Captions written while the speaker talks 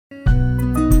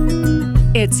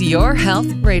It's Your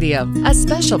Health Radio, a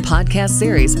special podcast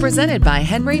series presented by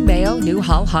Henry Mayo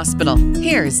Newhall Hospital.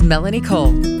 Here's Melanie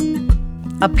Cole.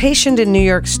 A patient in New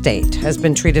York State has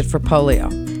been treated for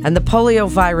polio, and the polio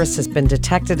virus has been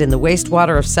detected in the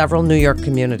wastewater of several New York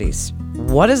communities.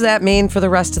 What does that mean for the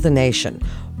rest of the nation?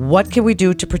 What can we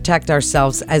do to protect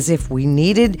ourselves as if we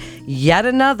needed yet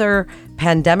another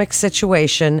pandemic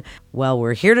situation? Well,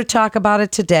 we're here to talk about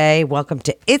it today. Welcome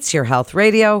to It's Your Health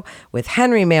Radio with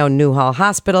Henry Mayo Newhall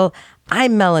Hospital.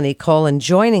 I'm Melanie Cole, and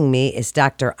joining me is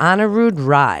Dr. Anirudh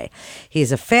Rai.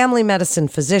 He's a family medicine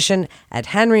physician at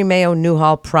Henry Mayo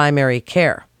Newhall Primary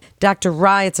Care. Dr.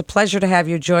 Rai, it's a pleasure to have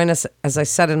you join us. As I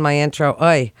said in my intro,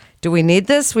 do we need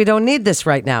this? We don't need this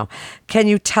right now. Can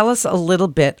you tell us a little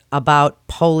bit about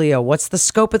polio? What's the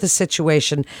scope of the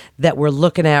situation that we're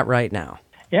looking at right now?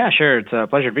 Yeah, sure. It's a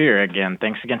pleasure to be here again.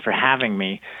 Thanks again for having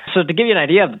me. So to give you an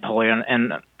idea of the polio,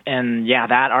 and yeah,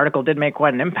 that article did make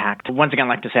quite an impact. Once again, I'd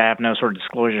like to say I have no sort of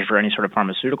disclosures for any sort of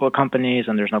pharmaceutical companies,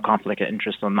 and there's no conflict of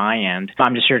interest on my end.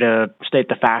 I'm just here to state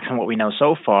the facts and what we know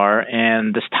so far.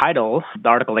 And this title, the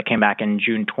article that came back in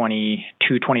June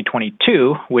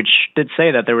 2022, which did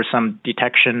say that there was some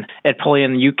detection at polio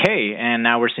in the UK, and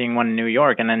now we're seeing one in New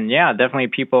York. And then, yeah, definitely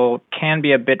people can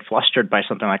be a bit flustered by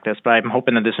something like this, but I'm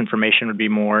hoping that this information would be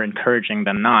more encouraging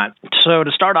than not. So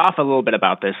to start off a little bit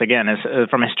about this, again, is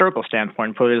from a historical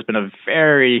standpoint, polio has been a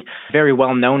very, very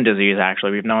well-known disease,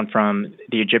 actually. We've known from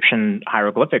the Egyptian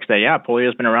hieroglyphics that, yeah, polio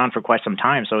has been around for quite some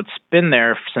time. So it's been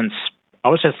there since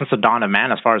the dawn of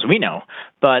man, as far as we know.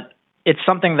 But it's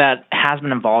something that has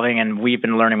been evolving, and we've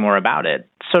been learning more about it.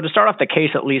 So to start off the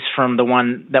case, at least from the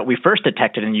one that we first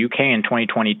detected in the UK in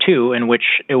 2022, in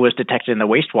which it was detected in the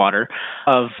wastewater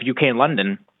of UK and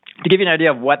London, to give you an idea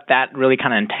of what that really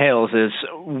kind of entails is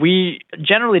we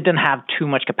generally didn't have too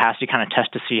much capacity to kind of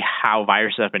test to see how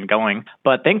viruses have been going.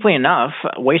 But thankfully enough,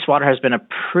 wastewater has been a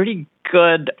pretty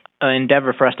good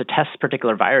endeavor for us to test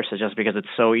particular viruses just because it's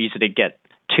so easy to get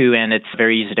to and it's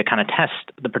very easy to kind of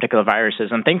test the particular viruses.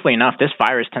 And thankfully enough, this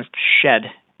virus tends to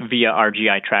shed via our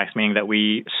GI tracts, meaning that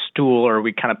we stool or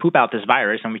we kind of poop out this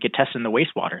virus and we could test in the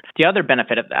wastewater. The other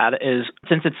benefit of that is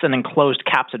since it's an enclosed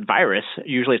capsid virus,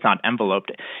 usually it's not enveloped,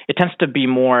 it tends to be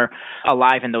more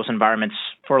alive in those environments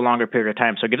for a longer period of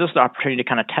time. So it gives us the opportunity to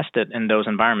kind of test it in those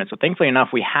environments. So thankfully enough,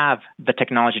 we have the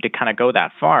technology to kind of go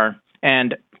that far.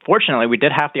 And fortunately, we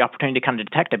did have the opportunity to kind of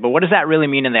detect it. But what does that really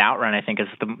mean in the outrun, I think, is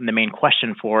the main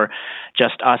question for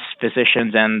just us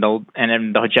physicians and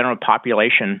the general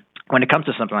population. When it comes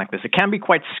to something like this, it can be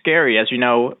quite scary. As you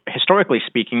know, historically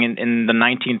speaking, in the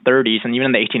 1930s and even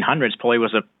in the 1800s, polio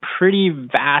was a pretty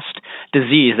vast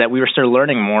disease that we were still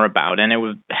learning more about, and it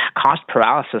would cause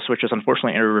paralysis, which was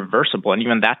unfortunately irreversible. And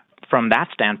even that, from that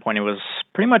standpoint, it was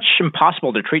pretty much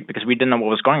impossible to treat because we didn't know what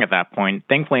was going at that point.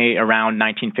 Thankfully, around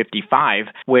 1955,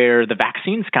 where the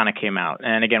vaccines kind of came out,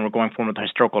 and again, we're going from a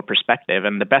historical perspective,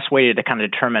 and the best way to kind of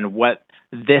determine what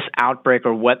this outbreak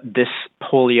or what this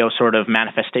polio sort of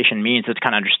manifestation means is to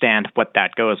kind of understand what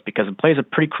that goes, because it plays a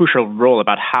pretty crucial role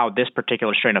about how this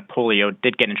particular strain of polio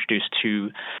did get introduced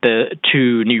to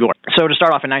New York. So to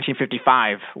start off in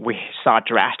 1955, we saw a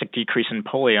drastic decrease in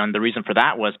polio, and the reason for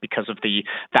that was because of the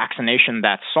vaccination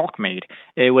that Salk made.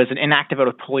 It was an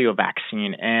inactivated polio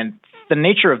vaccine, and the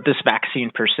nature of this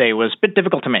vaccine per se was a bit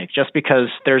difficult to make just because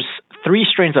there's 3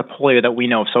 strains of polio that we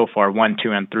know of so far, 1,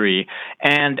 2, and 3.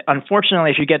 And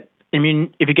unfortunately, if you get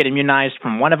immunized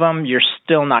from one of them, you're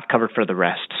still not covered for the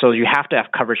rest. So you have to have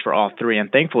coverage for all 3. And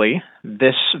thankfully,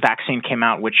 this vaccine came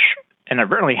out which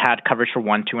inadvertently had coverage for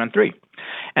 1, 2, and 3.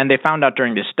 And they found out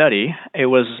during this study, it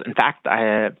was, in fact,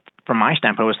 from my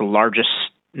standpoint, it was the largest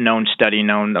study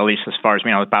known, at least as far as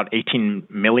we know, about 18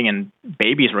 million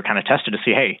babies were kind of tested to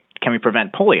see, hey, can we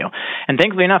prevent polio? And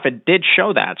thankfully enough, it did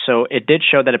show that. So it did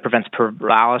show that it prevents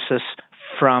paralysis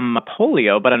from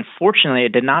polio, but unfortunately,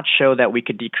 it did not show that we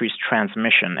could decrease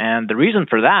transmission. And the reason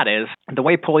for that is the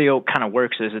way polio kind of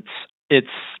works is it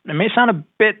may sound a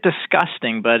bit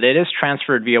disgusting, but it is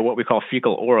transferred via what we call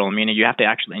fecal oral, meaning you have to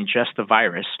actually ingest the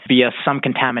virus via some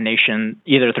contamination,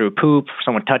 either through poop,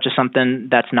 someone touches something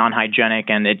that's non-hygienic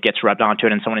and it gets rubbed onto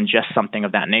it and someone ingests something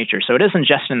of that nature. So it is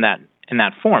ingested in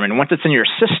that form. And once it's in your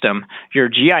system, your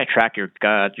GI tract, your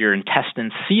gut, your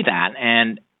intestines see that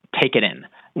and take it in.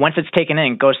 Once it's taken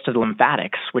in, it goes to the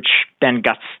lymphatics, which then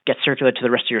gets circulated to the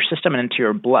rest of your system and into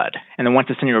your blood. And then once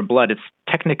it's in your blood, it's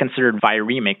technically considered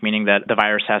viremic, meaning that the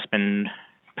virus has been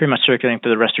pretty much circulating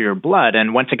through the rest of your blood.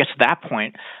 And once it gets to that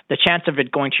point, the chance of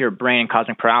it going to your brain and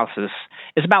causing paralysis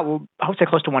is about, I would say,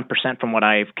 close to 1% from what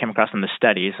I've came across in the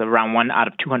studies. Around 1 out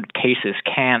of 200 cases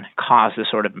can cause this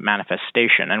sort of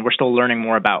manifestation. And we're still learning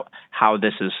more about how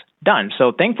this is done.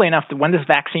 So thankfully enough, when this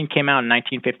vaccine came out in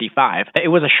 1955, it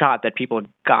was a shot that people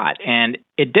got. And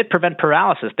it did prevent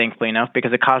paralysis, thankfully enough,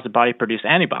 because it caused the body to produce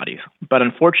antibodies. But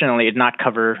unfortunately, it did not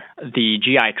cover the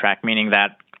GI tract, meaning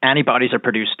that antibodies are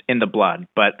produced in the blood,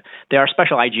 but there are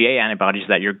special IgA antibodies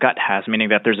that your gut has, meaning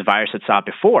that there's a virus that saw it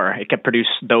before. It can produce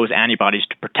those antibodies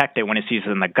to protect it when it sees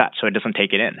it in the gut, so it doesn't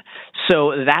take it in.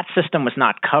 So that system was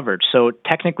not covered. So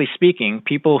technically speaking,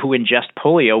 people who ingest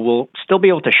polio will still be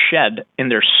able to shed in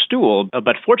their stool,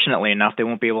 but fortunately enough, they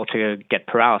won't be able to get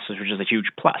paralysis, which is a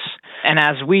huge plus. And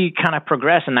as we kind of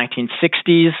progress in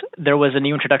 1960s, there was a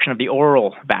new introduction of the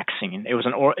oral vaccine. It was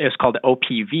called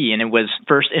OPV, and it was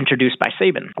first introduced by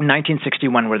Sabin in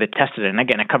 1961, where they tested it. And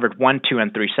again, it covered 1, 2,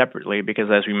 and 3 separately because,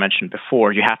 as we mentioned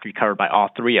before, you have to be covered by all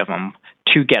 3 of them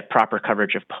to get proper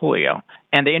coverage of polio.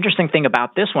 And the interesting thing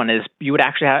about this one is you would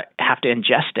actually have to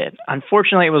ingest it.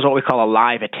 Unfortunately, it was what we call a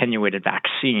live attenuated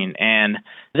vaccine. And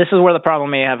this is where the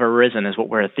problem may have arisen, is what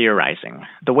we're theorizing.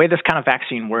 The way this kind of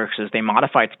vaccine works is they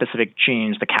modified specific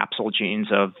genes, the capsule genes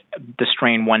of the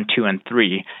strain 1, 2, and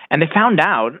 3. And they found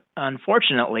out,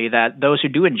 unfortunately, that those who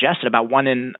do ingest it, about 1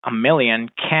 in a million,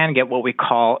 can get what we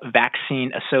call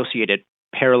vaccine-associated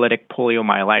paralytic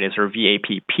poliomyelitis, or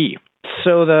VAPP.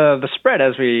 So the spread,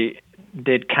 as we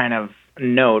did kind of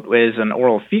note, is an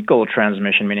oral fecal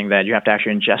transmission, meaning that you have to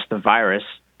actually ingest the virus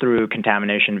through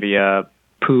contamination via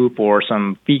poop or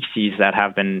some feces that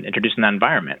have been introduced in that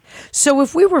environment. So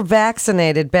if we were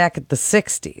vaccinated back at the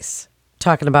 60s,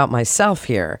 talking about myself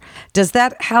here, does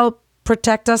that help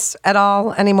protect us at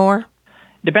all anymore?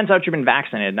 Depends how you've been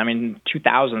vaccinated. I mean,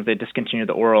 2000s, they discontinued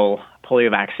the oral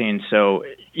polio vaccine. So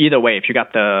either way, if you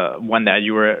got the one that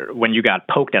when you got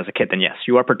poked as a kid, then yes,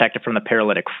 you are protected from the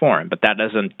paralytic form, but that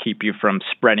doesn't keep you from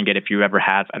spreading it if you ever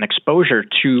have an exposure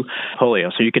to polio.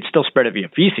 So you could still spread it via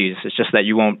feces. It's just that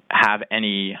you won't have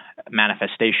any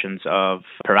manifestations of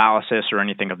paralysis or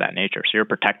anything of that nature. So you're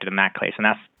protected in that case. And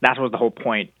that's what the whole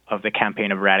point of the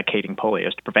campaign of eradicating polio,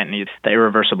 is to prevent the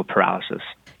irreversible paralysis.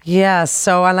 Yeah,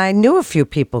 and I knew a few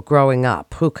people growing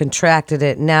up who contracted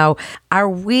it. Now,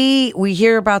 we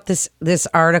hear about this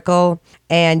article,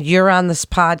 and you're on this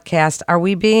podcast. Are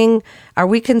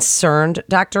we concerned,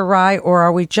 Dr. Rye, or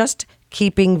are we just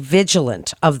keeping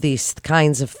vigilant of these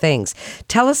kinds of things?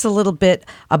 Tell us a little bit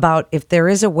about if there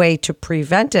is a way to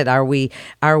prevent it. Are we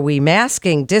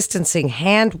masking, distancing,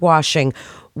 hand washing?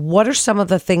 What are some of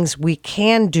the things we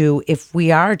can do if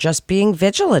we are just being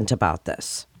vigilant about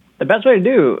this? The best way to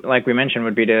do, like we mentioned,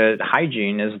 would be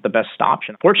hygiene is the best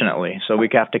option, fortunately. So we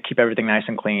have to keep everything nice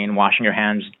and clean. Washing your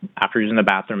hands after using the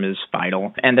bathroom is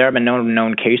vital. And there have been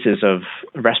known cases of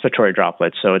respiratory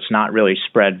droplets, so it's not really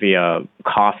spread via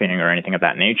coughing or anything of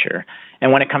that nature.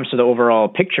 And when it comes to the overall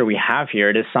picture we have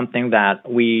here, it is something that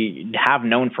we have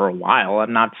known for a while.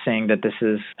 I'm not saying that this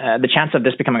is the chance of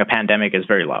this becoming a pandemic is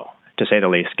very low, to say the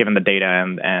least, given the data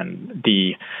and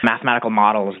the mathematical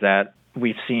models that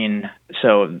we've seen.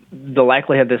 So the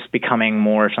likelihood of this becoming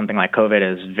more something like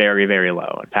COVID is very, very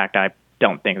low. In fact, I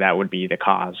don't think that would be the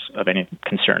cause of any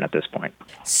concern at this point.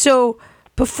 So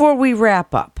before we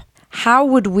wrap up, how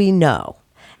would we know?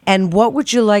 And what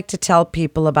would you like to tell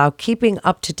people about keeping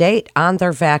up to date on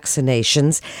their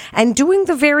vaccinations and doing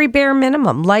the very bare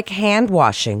minimum, like hand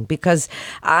washing? Because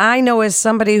I know, as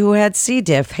somebody who had C.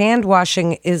 diff, hand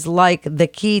washing is like the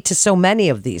key to so many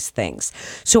of these things.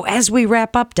 So as we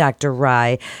wrap up, Dr.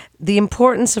 Rye, the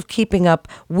importance of keeping up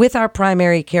with our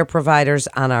primary care providers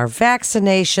on our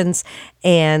vaccinations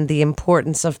and the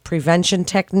importance of prevention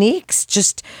techniques,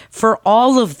 just for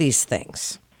all of these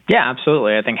things. Yeah,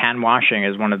 absolutely. I think hand washing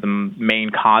is one of the main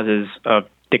causes of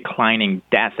declining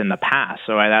death in the past.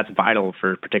 So that's vital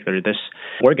for particularly this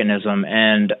organism.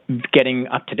 And getting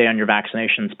up to date on your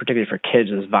vaccinations, particularly for kids,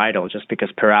 is vital, just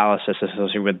because paralysis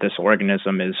associated with this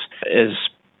organism is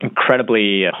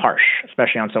incredibly harsh,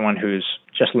 especially on someone who's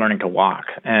just learning to walk.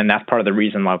 And that's part of the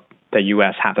reason why the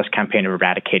U.S. had this campaign of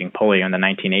eradicating polio in the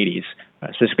 1980s.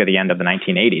 Specifically the end of the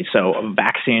 1980s. So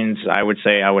vaccines, I would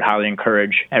highly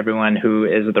encourage everyone who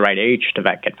is at the right age to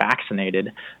get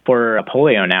vaccinated for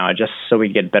polio now, just so we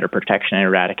get better protection and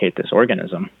eradicate this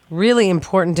organism. Really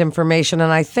important information.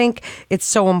 And I think it's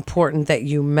so important that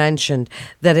you mentioned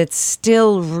that it's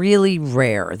still really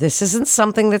rare. This isn't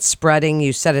something that's spreading.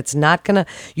 You said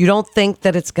you don't think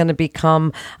that it's going to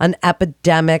become an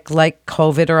epidemic like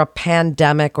COVID or a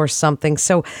pandemic or something.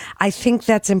 So I think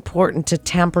that's important to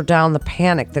tamper down the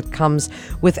panic that comes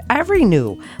with every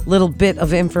new little bit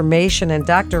of information. And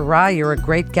Dr. Rai, you're a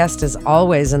great guest as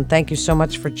always, and thank you so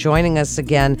much for joining us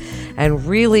again and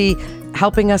really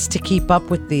helping us to keep up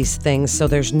with these things so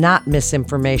there's not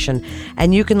misinformation.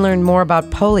 And you can learn more about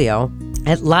polio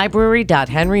at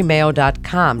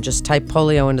library.henrymayo.com. Just type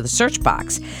polio into the search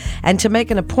box. And to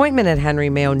make an appointment at Henry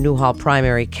Mayo Newhall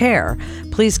Primary Care,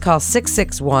 please call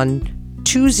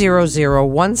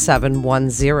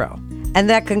 661-200-1710. And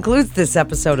that concludes this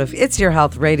episode of It's Your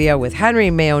Health Radio with Henry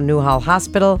Mayo Newhall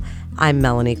Hospital. I'm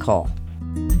Melanie Cole.